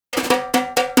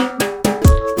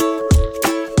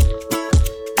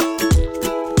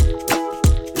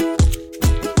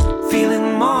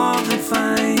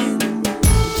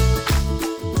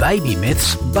Baby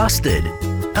Myths Busted,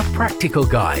 a practical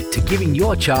guide to giving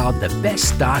your child the best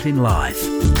start in life.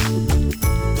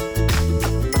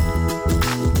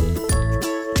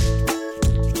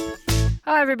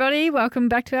 Hi everybody, welcome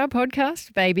back to our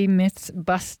podcast, Baby Myths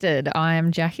Busted. I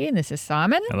am Jackie and this is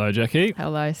Simon. Hello, Jackie.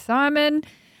 Hello, Simon.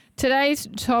 Today's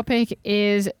topic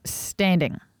is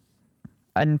standing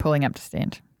and pulling up to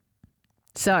stand.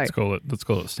 So Let's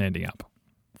call it standing up.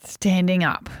 Standing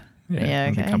up. Yeah,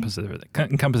 okay.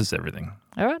 Encompasses everything.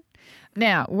 All right.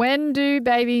 Now, when do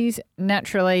babies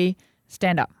naturally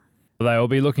stand up? They'll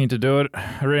be looking to do it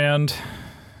around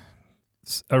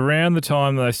the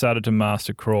time they started to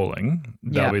master crawling.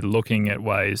 They'll be looking at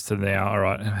ways to now, all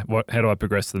right, how do I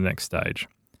progress to the next stage?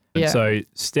 And so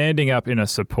standing up in a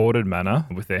supported manner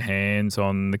with their hands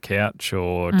on the couch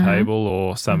or table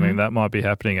or something, that might be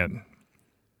happening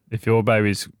if your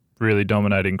baby's really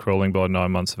dominating crawling by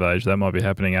 9 months of age, that might be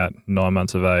happening at 9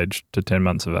 months of age to 10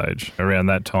 months of age, around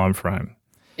that time frame.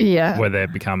 Yeah. Where they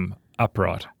become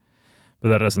upright. But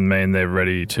that doesn't mean they're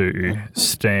ready to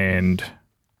stand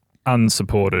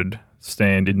unsupported,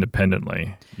 stand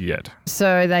independently yet.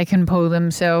 So they can pull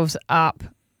themselves up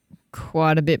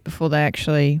quite a bit before they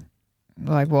actually,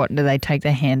 what, do they take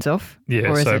their hands off?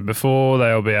 Yeah, so before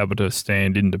they'll be able to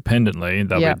stand independently,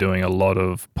 they'll be doing a lot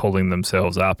of pulling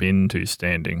themselves up into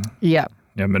standing. Yeah.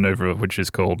 A manoeuvre which is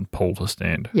called pull to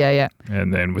stand. Yeah.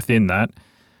 And then within that,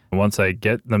 once they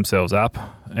get themselves up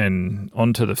and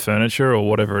onto the furniture or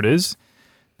whatever it is,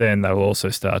 then they'll also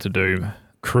start to do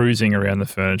cruising around the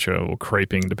furniture or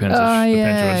creeping, depends which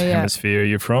hemisphere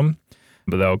you're from.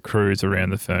 But they'll cruise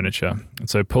around the furniture. And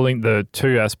so pulling the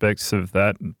two aspects of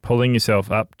that, pulling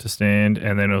yourself up to stand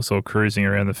and then also cruising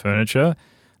around the furniture,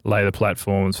 lay the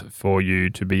platforms for you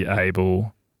to be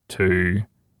able to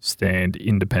stand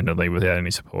independently without any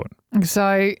support.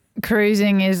 So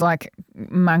cruising is like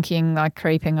monkeying, like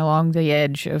creeping along the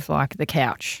edge of like the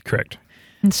couch. Correct.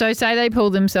 And so say they pull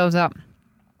themselves up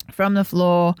from the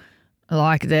floor,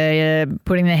 like they're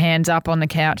putting their hands up on the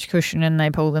couch cushion and they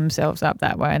pull themselves up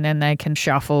that way and then they can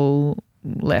shuffle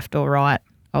left or right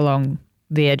along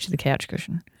the edge of the couch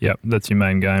cushion. Yep, that's your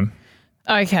main game.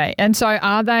 Okay, and so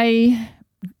are they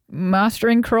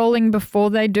mastering crawling before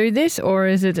they do this, or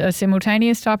is it a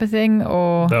simultaneous type of thing?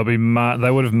 Or They'll be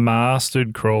they would have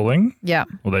mastered crawling. Yeah.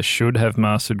 Or they should have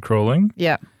mastered crawling.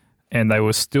 Yeah. And they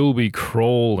will still be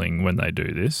crawling when they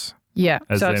do this. Yeah,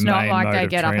 so it's not like they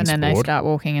get up and then they start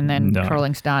walking and then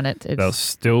crawling start. They'll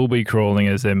still be crawling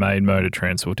as their main mode of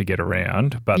transport to get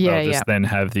around, but they'll just then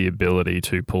have the ability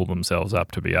to pull themselves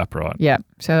up to be upright. Yeah,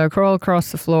 so they'll crawl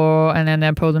across the floor and then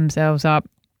they'll pull themselves up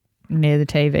near the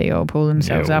TV or pull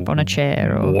themselves up on a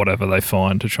chair or whatever they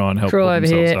find to try and help crawl pull over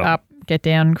themselves here, up, get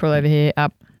down, crawl over here,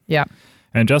 up. Yeah.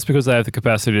 And just because they have the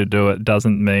capacity to do it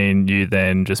doesn't mean you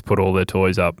then just put all their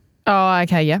toys up. Oh,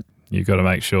 okay, yeah. You've got to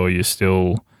make sure you're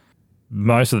still...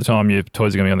 Most of the time your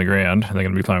toys are going to be on the ground and they're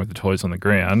going to be playing with the toys on the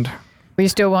ground. We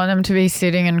still want them to be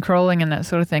sitting and crawling and that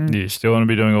sort of thing. You still want to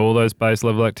be doing all those base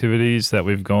level activities that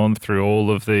we've gone through all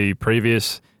of the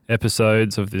previous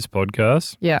episodes of this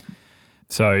podcast. Yeah.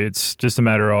 So it's just a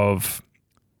matter of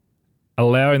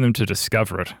allowing them to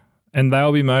discover it. And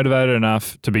they'll be motivated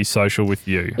enough to be social with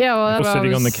you. Yeah, well, if you're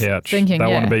sitting on the couch, they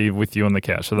want to be with you on the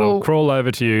couch. So they'll crawl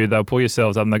over to you, they'll pull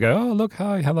yourselves up and they'll go, oh, look,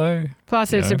 hi, hello.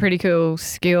 Plus, it's a pretty cool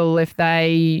skill. If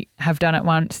they have done it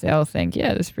once, they'll think,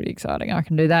 yeah, this is pretty exciting. I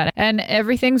can do that. And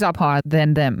everything's up higher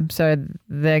than them. So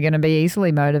they're going to be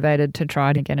easily motivated to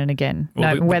try it again and again,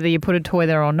 whether you put a toy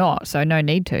there or not. So no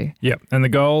need to. Yeah. And the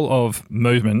goal of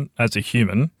movement as a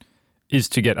human is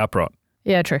to get upright.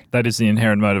 Yeah, true. That is the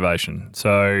inherent motivation.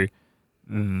 So...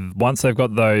 once they've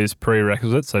got those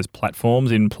prerequisites, those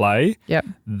platforms in play,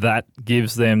 that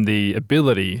gives them the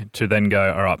ability to then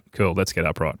go, all right, cool, let's get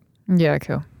upright. Yeah,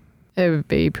 cool. It would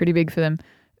be pretty big for them.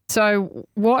 So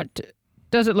what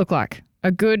does it look like?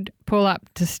 A good pull-up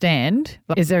to stand?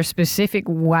 Is there a specific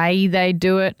way they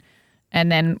do it and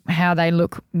then how they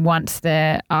look once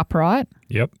they're upright?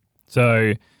 Yep.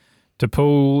 So to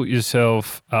pull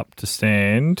yourself up to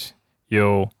stand,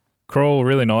 you'll crawl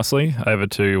really nicely over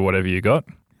to whatever you got.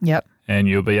 Yep. And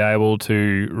you'll be able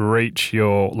to reach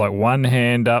your, one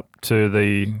hand up to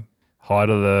the height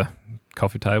of the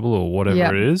coffee table or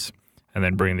whatever it is, and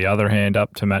then bring the other hand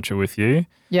up to match it with you.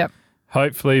 Yep.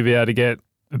 Hopefully be able to get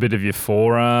a bit of your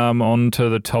forearm onto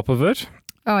the top of it.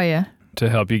 Oh, yeah. To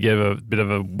help you give a bit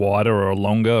of a wider or a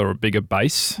longer or a bigger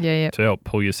base to help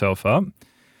pull yourself up.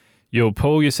 You'll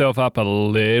pull yourself up a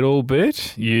little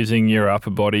bit using your upper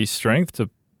body strength to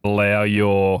allow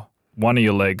one of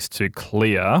your legs to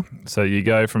clear. So you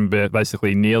go from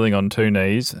basically kneeling on two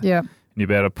knees. Yeah. And You'll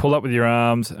be able to pull up with your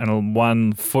arms and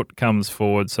one foot comes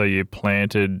forward, so you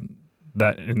planted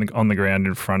that on the ground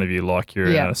in front of you like you're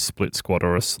in a split squat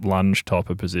or a lunge type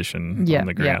of position on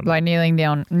the ground. Like kneeling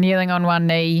on one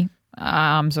knee,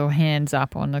 arms or hands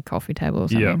up on the coffee table or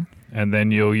something. Yeah. And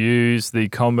then you'll use the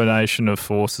combination of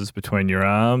forces between your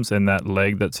arms and that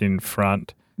leg that's in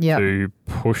front to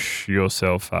push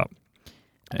yourself up.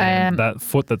 And that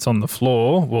foot that's on the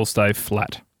floor will stay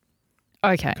flat.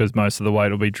 Okay. Because most of the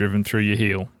weight will be driven through your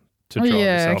heel to drive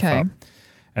yourself up.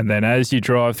 And then as you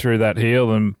drive through that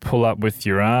heel and pull up with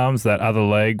your arms, that other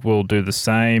leg will do the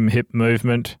same hip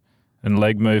movement and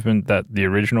leg movement that the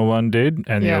original one did,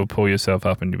 and you'll pull yourself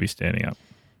up and you'll be standing up.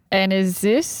 And is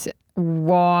this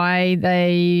why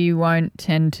they won't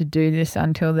tend to do this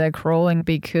until they're crawling?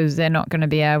 Because they're not going to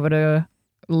be able to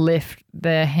lift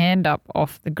their hand up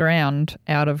off the ground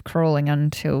out of crawling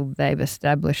until they've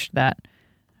established that.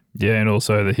 Yeah, and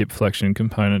also the hip flexion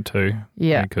component too.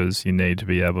 Yeah. Because you need to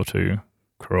be able to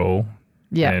crawl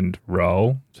and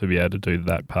roll to be able to do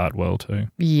that part well too.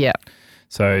 Yeah.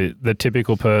 So the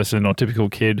typical person or typical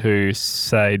kid who,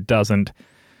 say, doesn't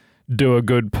do a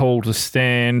good pull to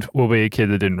stand will be a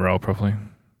kid that didn't roll properly.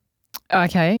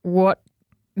 Okay. What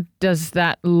does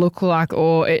that look like,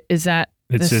 or is that...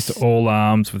 It's just all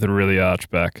arms with a really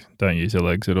arched back. Don't use their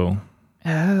legs at all.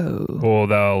 Oh. Or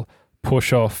they'll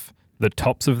push off the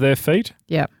tops of their feet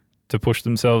to push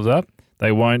themselves up.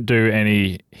 They won't do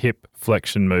any hip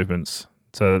flexion movements.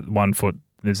 So one foot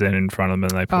is then in front of them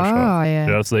and they push off. Yeah.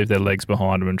 They'll just leave their legs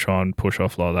behind them and try and push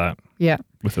off like that. Yeah.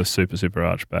 With a super, super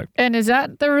arched back. And is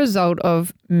that the result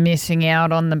of missing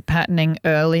out on the patterning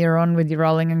earlier on with your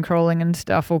rolling and crawling and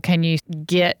stuff? Or can you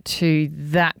get to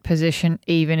that position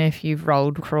even if you've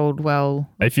crawled well?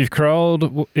 If you've crawled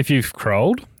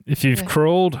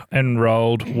and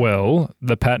rolled well,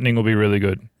 the patterning will be really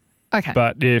good. Okay.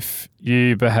 But if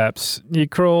you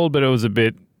crawled, but it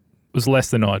was less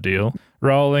than ideal.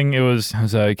 Rolling, it was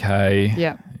okay.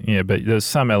 Yeah. Yeah, but there's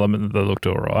some element that looked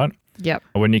all right. Yep.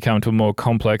 When you come to a more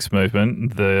complex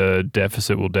movement, the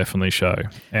deficit will definitely show.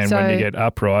 And when you get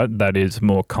upright, that is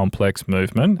more complex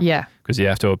movement. Yeah. Because you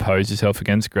have to oppose yourself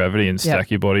against gravity and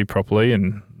stack your body properly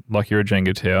and like you're a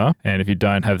Jenga tower. And if you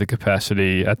don't have the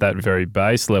capacity at that very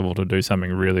base level to do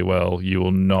something really well, you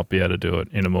will not be able to do it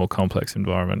in a more complex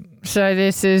environment. So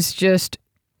this is just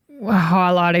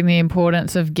highlighting the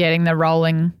importance of getting the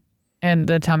rolling and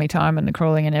the tummy time and the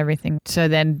crawling and everything. So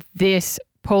then this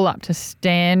pull up to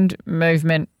stand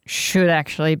movement should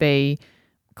actually be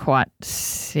quite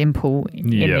simple in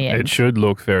the end. It should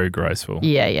look very graceful.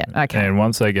 Yeah. Okay. And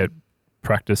once they get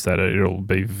practiced at it, it'll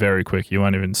be very quick. You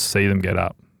won't even see them get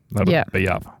up. They'll be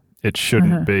up. It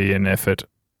shouldn't be an effort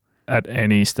at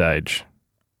any stage.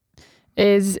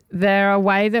 Is there a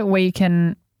way that we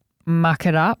can muck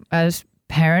it up as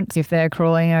parents if they're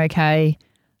crawling okay?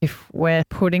 If we're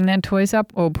putting their toys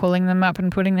up or pulling them up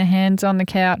and putting their hands on the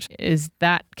couch,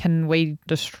 can we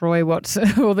destroy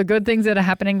all the good things that are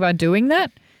happening by doing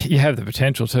that? You have the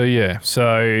potential to, yeah.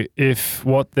 So if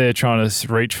what they're trying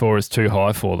to reach for is too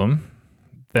high for them,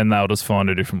 then they'll just find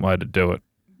a different way to do it.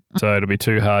 So it'll be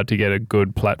too hard to get a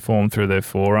good platform through their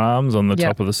forearms on the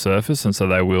top of the surface, and so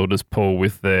they will just pull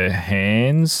with their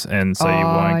hands, and so you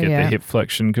won't get the hip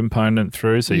flexion component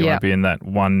through, so you won't be in that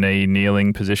one knee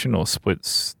kneeling position or split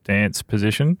stance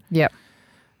position. Yep.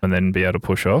 And then be able to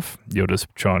push off. You'll just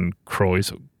try and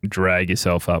drag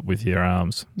yourself up with your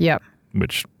arms. Yep.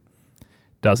 Which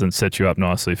doesn't set you up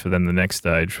nicely for then the next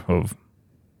stage of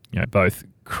both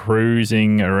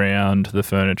cruising around the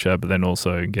furniture, but then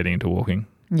also getting into walking.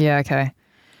 Yeah, okay.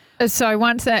 So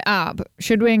once they're up,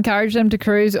 should we encourage them to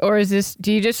cruise, or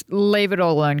do you just leave it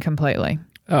all alone completely?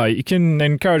 Oh, you can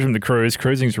encourage them to cruise.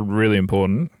 Cruising is really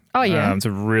important. Oh, yeah. It's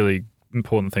a really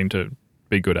important thing to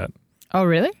be good at. Oh,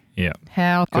 really? Yeah.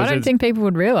 How? I don't think people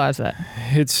would realise that.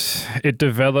 It's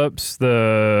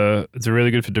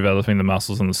really good for developing the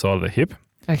muscles on the side of the hip.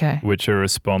 Okay. Which are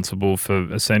responsible for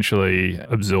essentially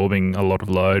absorbing a lot of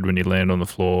load when you land on the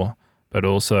floor, but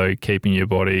also keeping your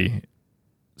body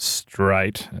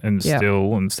straight and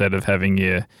still instead of having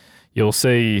you'll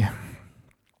see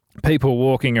people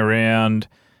walking around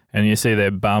and you see their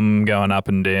bum going up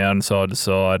and down side to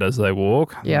side as they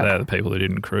walk. Yep. They're the people who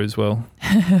didn't cruise well.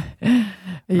 Yeah.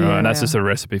 Right, and that's just a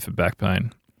recipe for back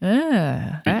pain.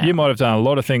 Ah. You might have done a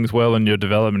lot of things well in your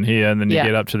development here, and then you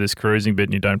get up to this cruising bit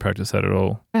and you don't practice that at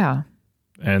all. Yeah.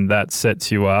 And that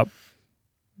sets you up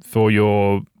for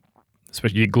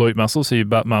especially your glute muscles, so your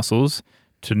butt muscles,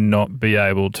 to not be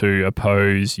able to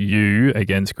oppose you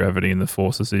against gravity and the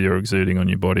forces that you're exuding on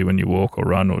your body when you walk or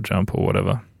run or jump or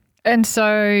whatever. And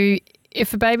so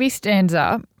if a baby stands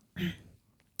up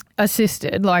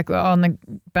assisted, like on the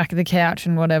back of the couch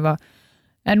and whatever,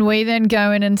 and we then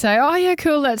go in and say, oh, yeah,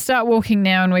 cool, let's start walking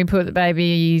now, and we put the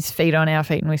baby's feet on our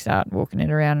feet and we start walking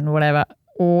it around and whatever,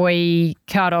 we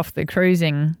cut off the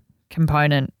cruising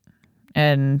component,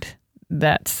 and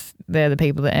they're the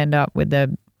people that end up with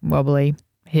the wobbly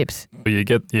hips. You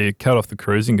cut off the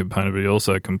cruising component, but you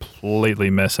also completely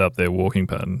mess up their walking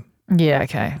pattern. Yeah,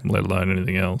 okay. Let alone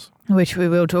anything else. Which we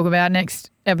will talk about next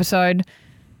episode.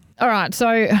 All right,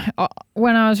 so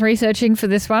when I was researching for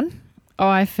this one,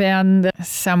 I found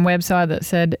some website that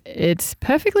said it's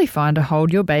perfectly fine to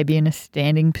hold your baby in a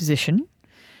standing position.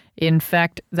 In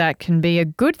fact, that can be a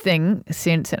good thing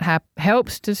since it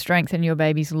helps to strengthen your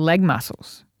baby's leg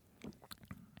muscles.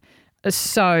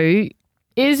 So,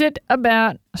 is it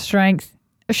about strength?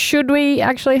 Should we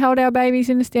actually hold our babies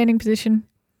in a standing position?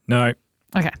 No.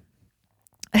 Okay.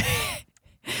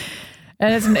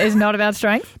 And it's not about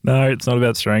strength? No, it's not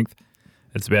about strength.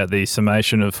 It's about the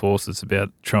summation of force. It's about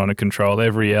trying to control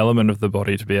every element of the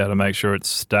body to be able to make sure it's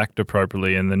stacked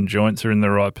appropriately, and then joints are in the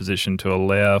right position to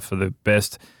allow for the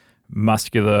best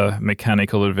muscular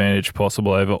mechanical advantage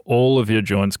possible over all of your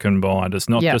joints combined. It's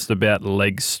not just about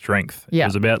leg strength. If it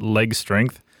was about leg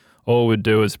strength, all we'd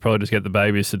do is probably just get the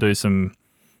babies to do some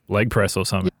leg press or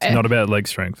something. It's not about leg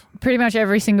strength. Pretty much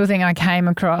every single thing I came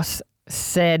across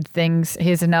said things.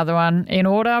 Here's another one. In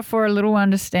order for a little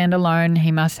one to stand alone,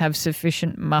 he must have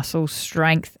sufficient muscle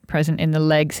strength present in the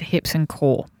legs, hips and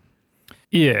core.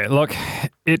 Yeah, like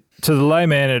to the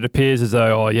layman, it appears as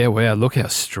though, oh yeah, wow, look how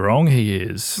strong he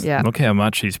is. Yeah. Look how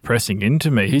much he's pressing into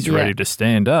me. He's ready to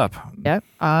stand up. Yep.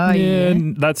 Oh yeah.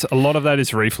 That's a lot of that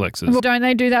is reflexes. Well, don't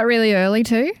they do that really early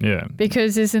too? Yeah.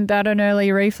 Because isn't that an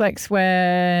early reflex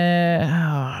where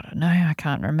I don't know, I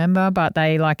can't remember, but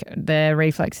they their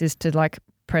reflex is to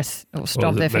press or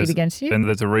stomp their feet against you. And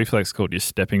there's a reflex called your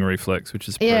stepping reflex, which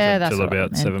is present till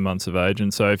about 7 months of age.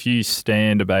 And so if you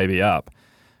stand a baby up,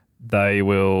 they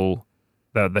will,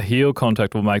 the heel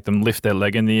contact will make them lift their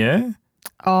leg in the air.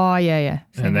 Oh, yeah.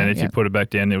 And then if you put it back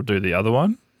down, they'll do the other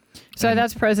one. So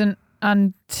that's present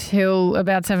until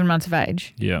about 7 months of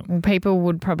age. Yeah. Well, people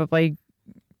would probably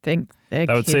think they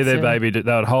would see their baby, they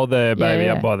would hold their baby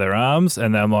up by their arms,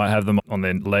 and they might have them on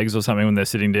their legs or something when they're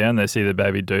sitting down. They see the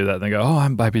baby do that and they go, oh,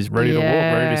 my baby's ready to walk,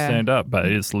 ready to stand up. But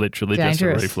it's literally just a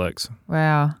reflex.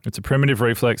 Wow. It's a primitive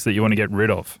reflex that you want to get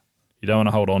rid of. You don't want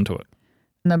to hold on to it.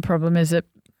 And the problem is that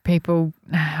people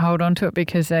hold on to it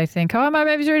because they think, oh, my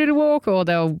baby's ready to walk, or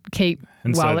they'll keep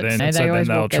then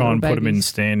they'll try and put them in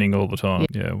standing all the time.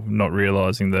 Yeah, not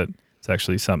realising that it's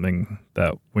actually something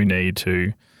that we need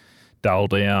to dull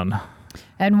down.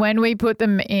 And when we put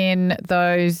them in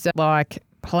those what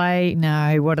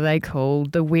are they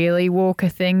called? The wheelie walker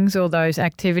things, or those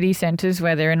activity centres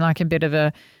where they're in a bit of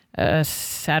a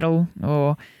saddle,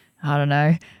 or I don't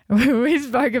know. We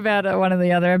spoke about it in one of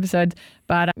the other episodes,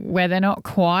 but where they're not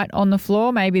quite on the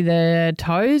floor, maybe the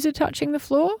toes are touching the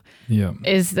floor. Yeah.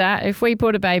 Is that if we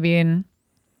put a baby in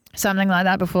something like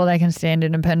that before they can stand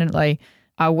independently,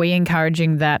 are we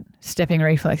encouraging that stepping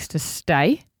reflex to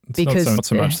stay? It's not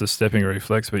so much the stepping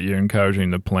reflex, but you're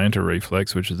encouraging the plantar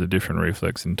reflex, which is a different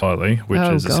reflex entirely, which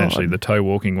is essentially the toe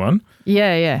walking one.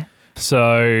 Yeah.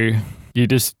 So you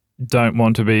just don't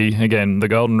want to be, again, the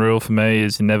golden rule for me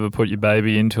is never put your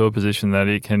baby into a position that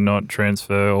it cannot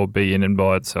transfer or be in and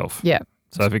by itself. Yeah.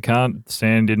 So if it can't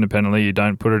stand independently, you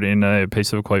don't put it in a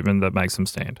piece of equipment that makes them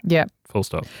stand. Yeah. Full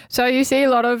stop. So you see a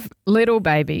lot of little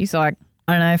babies, 5,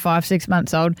 6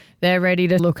 months old, they're ready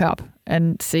to look up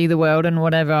and see the world and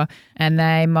whatever, and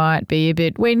they might be a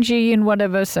bit whingy and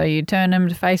whatever, so you turn them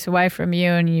to face away from you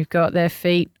and you've got their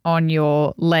feet on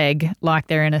your leg like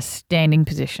they're in a standing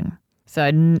position. So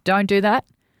don't do that.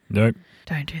 Nope.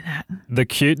 Don't do that. The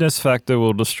cuteness factor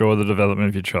will destroy the development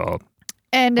of your child.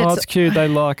 And it's cute. They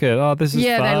like it. Oh, this is fun.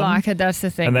 Yeah, they like it. That's the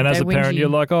thing. And then as a parent, you're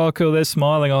like, oh, cool, they're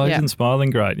smiling. Oh, isn't smiling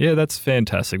great? Yeah, that's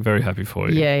fantastic. Very happy for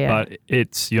you. Yeah.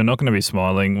 But you're not going to be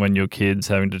smiling when your kid's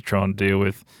having to try and deal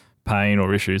with pain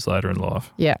or issues later in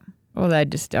life. Yeah. Or they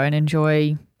just don't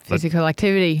enjoy physical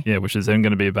activity. Yeah, which is then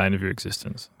going to be a bane of your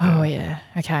existence. Oh, yeah.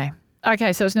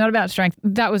 Okay, so it's not about strength.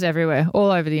 That was everywhere,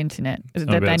 all over the internet.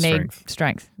 That they need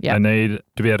strength. Yeah. They need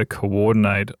to be able to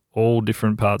coordinate all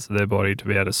different parts of their body to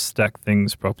be able to stack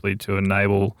things properly to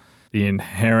enable the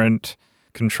inherent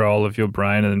control of your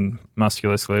brain and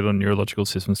musculoskeletal and neurological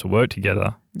systems to work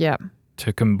together. Yeah.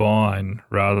 To combine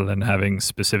rather than having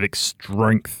specific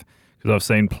strength. Because I've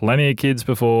seen plenty of kids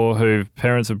before who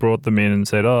parents have brought them in and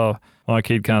said, oh, my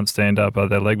kid can't stand up, are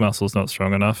their leg muscles not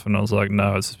strong enough? And I was like,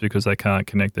 no, it's just because they can't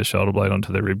connect their shoulder blade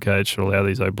onto their rib cage to allow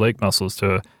these oblique muscles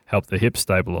to help the hips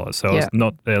stabilise. So it's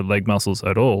not their leg muscles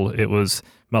at all. It was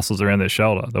muscles around their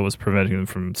shoulder that was preventing them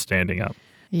from standing up.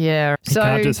 Yeah. You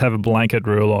can't just have a blanket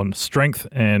rule on strength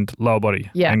and lower body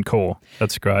and core.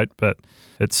 That's great, but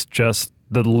it's just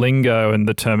the lingo and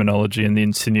the terminology and the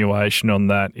insinuation on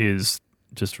that is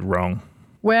just wrong.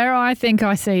 Where I think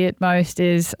I see it most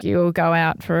is you'll go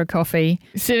out for a coffee,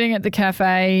 sitting at the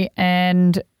cafe,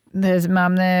 and there's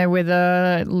mum there with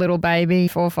a little baby,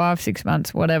 4, 5, 6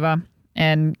 months, whatever,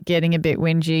 and getting a bit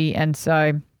whingy. And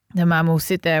so the mum will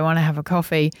sit there, want to have a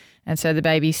coffee. And so the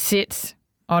baby sits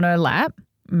on her lap,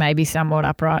 maybe somewhat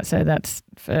upright. So that's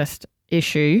first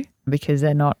issue because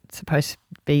they're not supposed to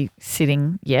be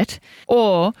sitting yet.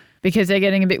 Or because they're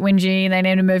getting a bit whingy and they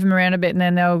need to move them around a bit, and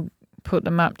then they'll put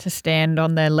them up to stand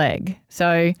on their leg.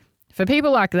 So for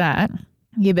people like that,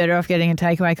 you're better off getting a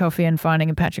takeaway coffee and finding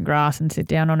a patch of grass and sit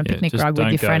down on a picnic rug with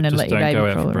your friend and let your baby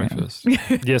crawl around. Breakfast.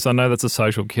 Yes, I know that's a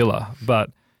social killer,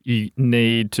 but you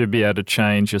need to be able to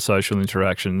change your social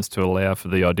interactions to allow for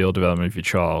the ideal development of your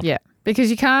child. Yeah,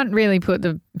 because you can't really put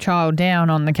the child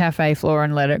down on the cafe floor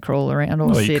and let it crawl around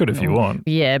or sit. Well, you could if you want.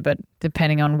 Yeah, but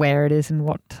depending on where it is and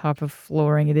what type of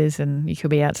flooring it is, and you could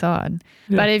be outside.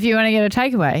 Yeah. But if you want to get a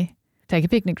takeaway, take a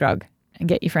picnic rug and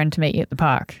get your friend to meet you at the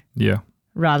park. Yeah.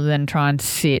 Rather than try and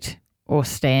sit or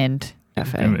stand.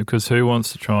 Cafe. Because who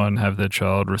wants to try and have their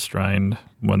child restrained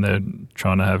when they're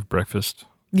trying to have breakfast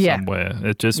somewhere?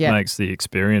 It just makes the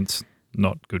experience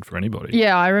not good for anybody.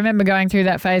 Yeah, I remember going through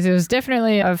that phase. It was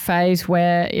definitely a phase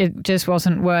where it just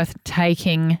wasn't worth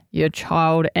taking your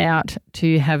child out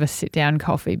to have a sit-down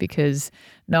coffee, because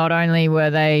not only were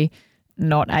they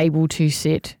not able to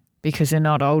sit because they're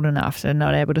not old enough, they're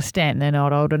not able to stand, they're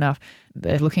not old enough,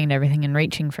 they're looking at everything and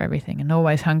reaching for everything and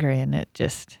always hungry, and it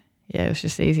was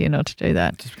just easier not to do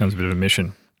that. It just becomes a bit of a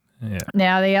mission. Yeah.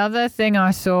 Now, the other thing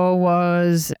I saw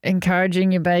was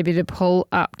encouraging your baby to pull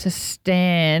up to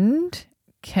stand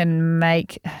can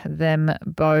make them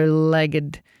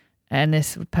bow-legged. And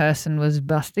this person was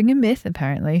busting a myth,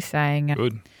 apparently, saying...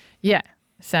 Good. Yeah,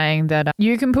 saying that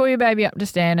you can pull your baby up to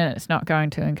stand and it's not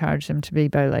going to encourage them to be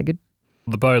bow-legged.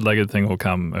 The bow-legged thing will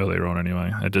come earlier on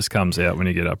anyway. It just comes out when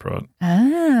you get upright.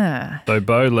 Ah. So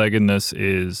bow-leggedness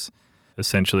is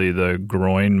essentially the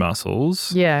groin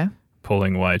muscles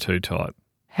pulling way too tight.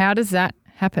 How does that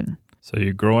happen? So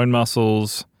your groin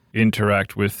muscles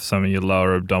interact with some of your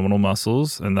lower abdominal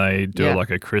muscles, and they do like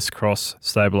a crisscross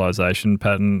stabilization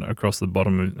pattern across the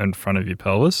bottom and front of your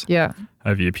pelvis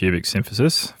over your pubic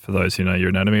symphysis, for those who know your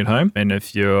anatomy at home. And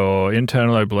if your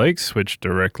internal obliques, which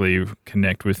directly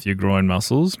connect with your groin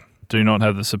muscles, do not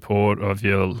have the support of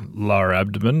your lower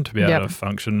abdomen to be able to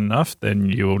function enough, then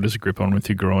you will just grip on with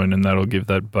your groin, and that'll give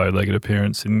that bow-legged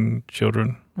appearance in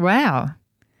children. Wow.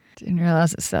 Didn't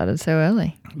realise it started so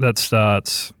early. That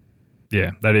starts...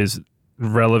 Yeah, that is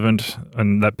relevant,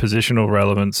 and that positional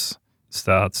relevance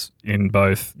starts in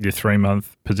both your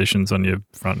 3-month positions on your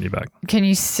front and your back. Can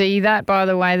you see that by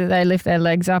the way that they lift their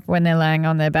legs up when they're laying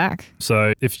on their back?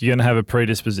 So if you're going to have a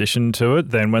predisposition to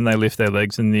it, then when they lift their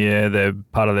legs in the air, their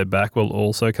part of their back will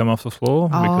also come off the floor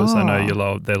because they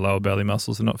know their lower belly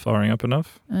muscles are not firing up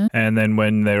enough. And then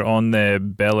when they're on their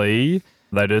belly...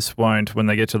 They just won't, when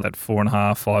they get to that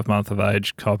 4.5, 5 month of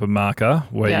age type of marker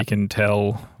where you can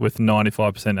tell with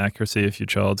 95% accuracy if your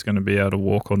child's going to be able to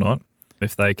walk or not.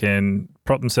 If they can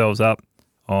prop themselves up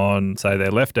on, say,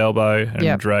 their left elbow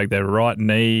and drag their right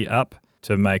knee up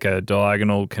to make a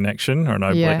diagonal connection or an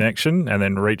oblique connection, and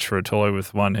then reach for a toy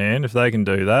with one hand, if they can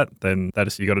do that, then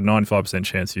you've got a 95%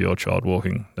 chance of your child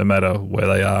walking, no matter where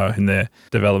they are in their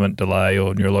development delay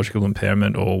or neurological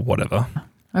impairment or whatever.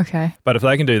 Okay. But if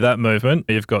they can do that movement,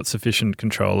 you've got sufficient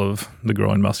control of the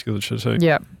groin musculature too.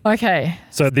 Yep. Okay.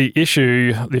 So the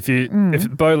issue, if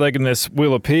bow-leggedness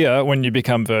will appear when you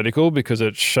become vertical, because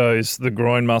it shows the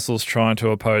groin muscles trying to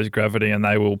oppose gravity, and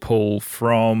they will pull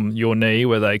from your knee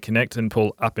where they connect and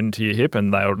pull up into your hip,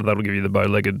 and that'll give you the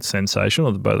bow-legged sensation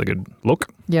or the bow-legged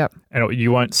look. Yep. And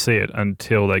you won't see it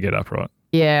until they get upright.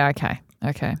 Yeah,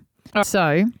 okay.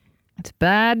 So it's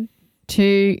bad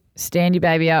to stand your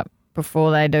baby up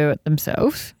before they do it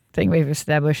themselves. I think we've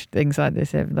established things like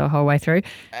this the whole way through.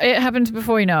 It happens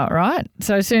before you know it, right?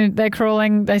 So as soon as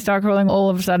they start crawling, all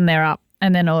of a sudden they're up,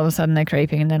 and then all of a sudden they're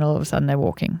creeping, and then all of a sudden they're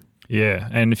walking. Yeah,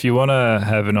 and if you want to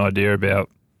have an idea about,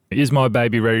 is my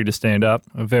baby ready to stand up,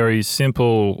 a very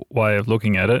simple way of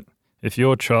looking at it, if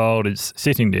your child is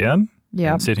sitting down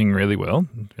and sitting really well,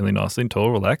 really nicely, tall,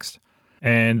 relaxed,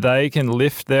 And they can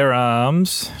lift their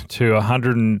arms to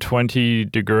 120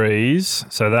 degrees.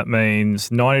 So that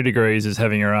means 90 degrees is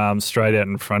having your arms straight out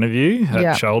in front of you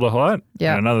at shoulder height.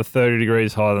 Yeah. And another 30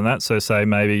 degrees higher than that. So say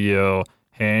maybe your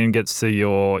hand gets to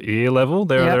your ear level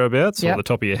there or thereabouts, or the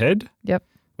top of your head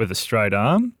with a straight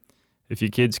arm. If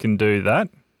your kids can do that,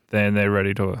 then they're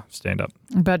ready to stand up.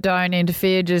 But don't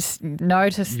interfere, just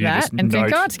notice that and think,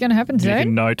 it's going to happen soon. You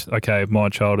can note, okay, my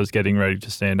child is getting ready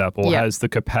to stand up or has the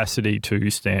capacity to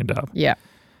stand up. Yeah.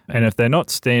 And if they're not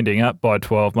standing up by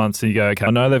 12 months, then you go, okay, I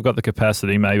know they've got the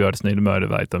capacity, maybe I just need to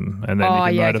motivate them. And then you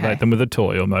can motivate them with a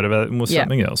toy or motivate them with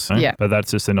something else. Right? Yeah. But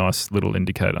that's just a nice little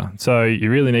indicator. So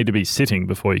you really need to be sitting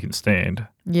before you can stand.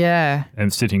 Yeah.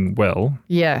 And sitting well.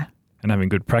 Yeah. And having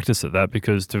good practice at that,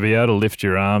 because to be able to lift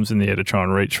your arms in the air to try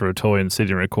and reach for a toy and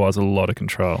sitting requires a lot of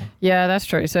control. Yeah, that's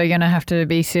true. So you're going to have to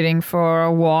be sitting for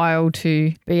a while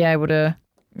to be able to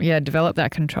develop that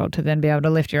control to then be able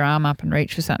to lift your arm up and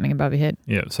reach for something above your head.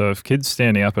 Yeah, so if kids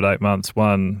standing up at 8 months,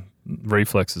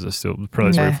 reflexes are still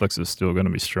going to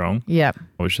be strong. Yeah.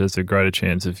 Which has a greater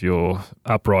chance of your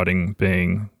uprighting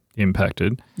being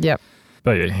impacted. Yep.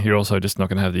 But you're also just not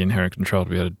going to have the inherent control to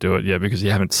be able to do it because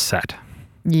you haven't sat.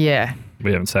 Yeah.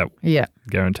 We haven't sat. Yeah.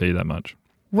 Guarantee you that much.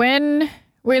 When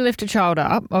we lift a child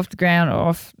up off the ground or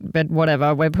off bed,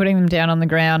 whatever, we're putting them down on the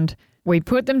ground. We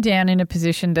put them down in a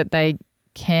position that they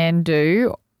can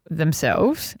do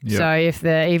themselves. Yep.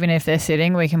 So even if they're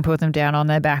sitting, we can put them down on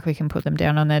their back. We can put them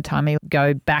down on their tummy,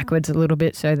 go backwards a little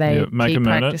bit so they keep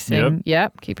practicing.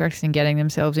 Keep practicing getting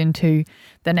themselves into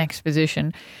the next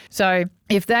position. So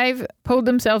if they've pulled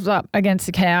themselves up against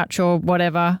the couch or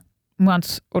whatever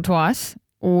once or twice,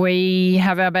 we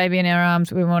have our baby in our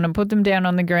arms. We want to put them down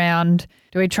on the ground.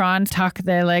 Do we try and tuck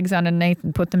their legs underneath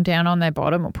and put them down on their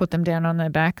bottom or put them down on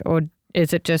their back? Or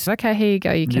is it just, okay, here you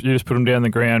go. You just put them down on the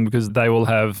ground because they will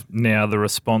have now the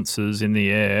responses in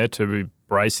the air to be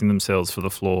bracing themselves for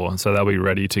the floor. So they'll be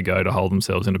ready to go to hold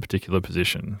themselves in a particular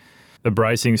position. The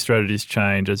bracing strategies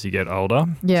change as you get older.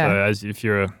 Yeah. So if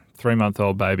you're a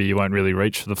 3-month-old baby, you won't really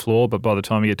reach for the floor, but by the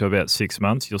time you get to about 6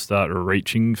 months, you'll start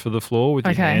reaching for the floor with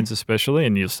your hands especially,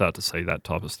 and you'll start to see that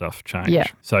type of stuff change. Yeah.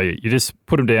 So you just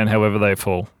put them down however they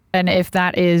fall. And if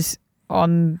that is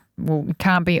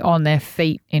can't be on their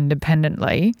feet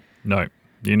independently. No,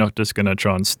 you're not just going to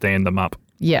try and stand them up.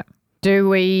 Yeah. Do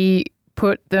we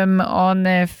put them on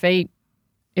their feet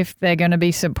if they're going to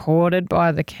be supported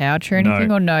by the couch or anything?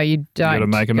 No. Or no, you don't. You got to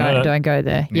make them don't go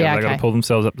there. Yeah, they got to pull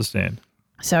themselves up to stand.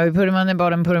 So we put them on their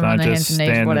bottom, put them on their hands and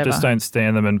knees, whatever. Just don't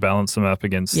stand them and balance them up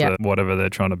against whatever they're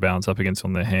trying to balance up against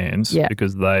on their hands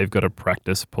because they've got to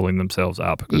practice pulling themselves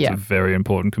up. It's a very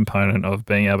important component of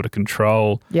being able to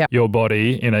control your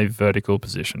body in a vertical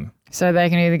position. So they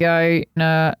can either go in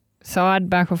a side,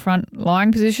 back or front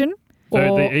lying position.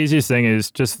 So the easiest thing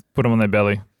is just put them on their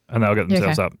belly and they'll get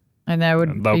themselves up. And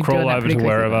they'll crawl over to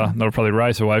wherever. They'll probably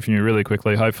race away from you really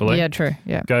quickly, hopefully. Yeah, true.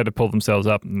 Yeah. Go to pull themselves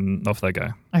up and off they go.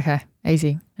 Okay,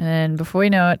 easy. And before you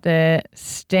know it, they're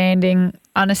standing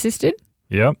unassisted.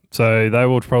 Yep. So they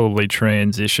will probably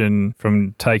transition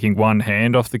from taking one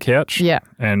hand off the couch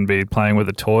and be playing with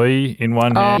a toy in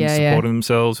one hand, supporting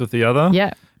themselves with the other.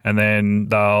 Yeah. And then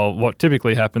what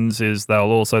typically happens is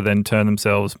they'll also then turn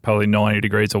themselves probably 90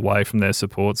 degrees away from their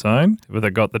support zone. If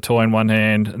they've got the toy in one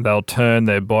hand, they'll turn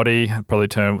their body, probably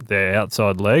turn their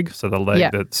outside leg, so the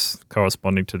leg that's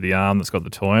corresponding to the arm that's got the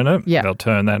toy in it. Yeah. They'll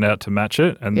turn that out to match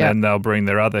it, and then they'll bring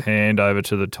their other hand over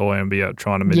to the toy and be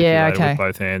trying to manipulate it with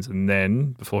both hands. And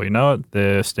then, before you know it,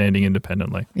 they're standing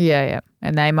independently. Yeah, yeah.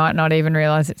 And they might not even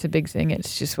realise it's a big thing.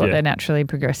 It's just what they're naturally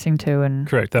progressing to. And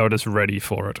correct. They were just ready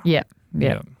for it. Yeah.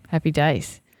 Yeah. Happy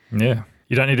days. Yeah.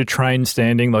 You don't need to train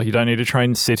standing, like you don't need to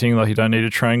train sitting, like you don't need to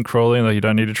train crawling, like you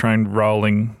don't need to train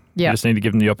rolling. Yeah. You just need to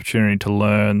give them the opportunity to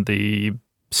learn the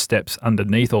steps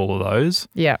underneath all of those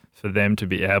for them to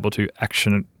be able to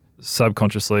action it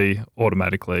subconsciously,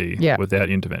 automatically, without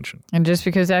intervention. And just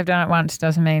because they've done it once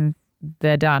doesn't mean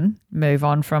they're done. Move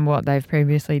on from what they've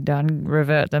previously done.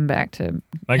 Revert them back to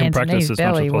make hands them practice and knees, as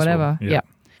belly, much as possible. whatever. Yeah.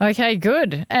 Okay,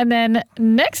 good. And then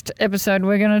next episode,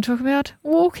 we're going to talk about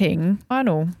walking.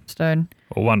 Final stone.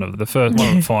 Well, one of the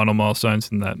final milestones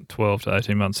in that 12 to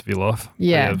 18 months of your life.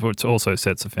 Yeah. Which also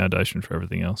sets the foundation for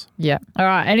everything else. Yeah. All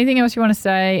right. Anything else you want to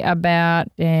say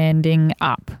about standing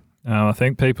up? I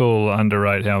think people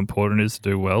underrate how important it is to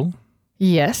do well.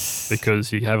 Yes.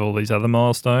 Because you have all these other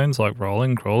milestones like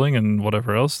rolling, crawling and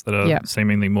whatever else that are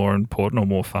seemingly more important or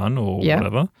more fun or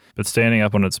whatever. But standing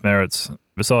up on its merits,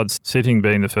 besides sitting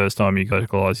being the first time you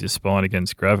localise your spine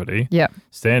against gravity,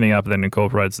 standing up then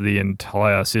incorporates the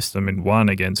entire system in one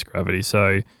against gravity.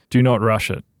 So do not rush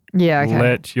it. Yeah, okay.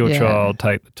 Let your Yeah. child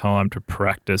take the time to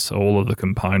practice all of the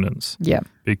components. Yeah.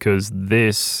 Because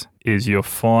this is your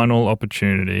final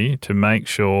opportunity to make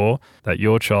sure that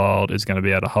your child is going to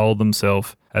be able to hold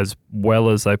themselves as well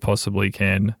as they possibly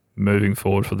can moving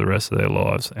forward for the rest of their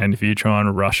lives. And if you try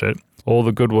and rush it, all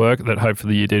the good work that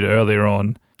hopefully you did earlier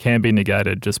on can be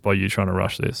negated just by you trying to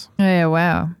rush this. Yeah,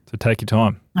 wow. So take your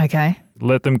time. Okay.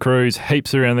 Let them cruise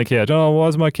heaps around the couch. Oh, why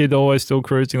is my kid always still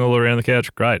cruising all around the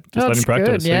couch? Great. Just let That's him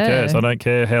practice. good, yeah. Who cares? I don't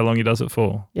care how long he does it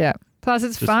for. Yeah. Plus,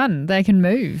 it's fun. They can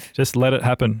move. Just let it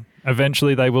happen.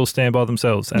 Eventually, they will stand by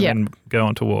themselves and Yeah. then go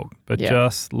on to walk. But Yeah.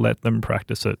 just let them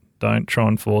practice it. Don't try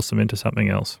and force them into something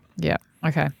else. Yeah.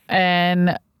 Okay.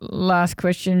 And last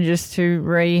question, just to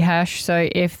rehash. So,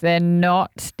 if they're not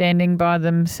standing by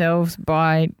themselves,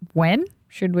 by when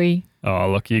should we? Oh,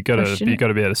 look, you got Question to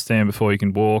it. be able to stand before you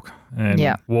can walk. And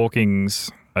Yeah. walking's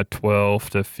a 12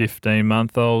 to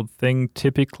 15-month-old thing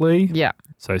typically. Yeah.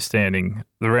 So standing,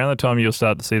 around the time you'll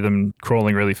start to see them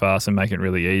crawling really fast and making it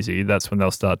really easy, that's when they'll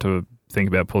start to think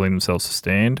about pulling themselves to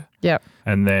stand. Yeah.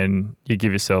 And then you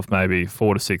give yourself maybe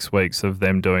 4 to 6 weeks of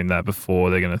them doing that before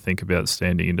they're going to think about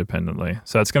standing independently.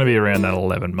 So it's going to be around that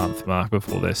 11-month mark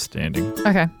before they're standing.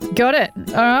 Okay. Got it.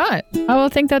 All right. I will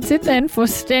think that's it then for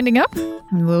standing up.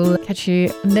 And we'll catch you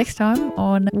next time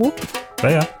on Walking.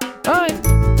 They are. Bye.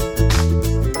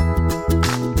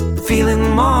 Feeling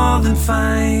more than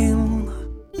fine.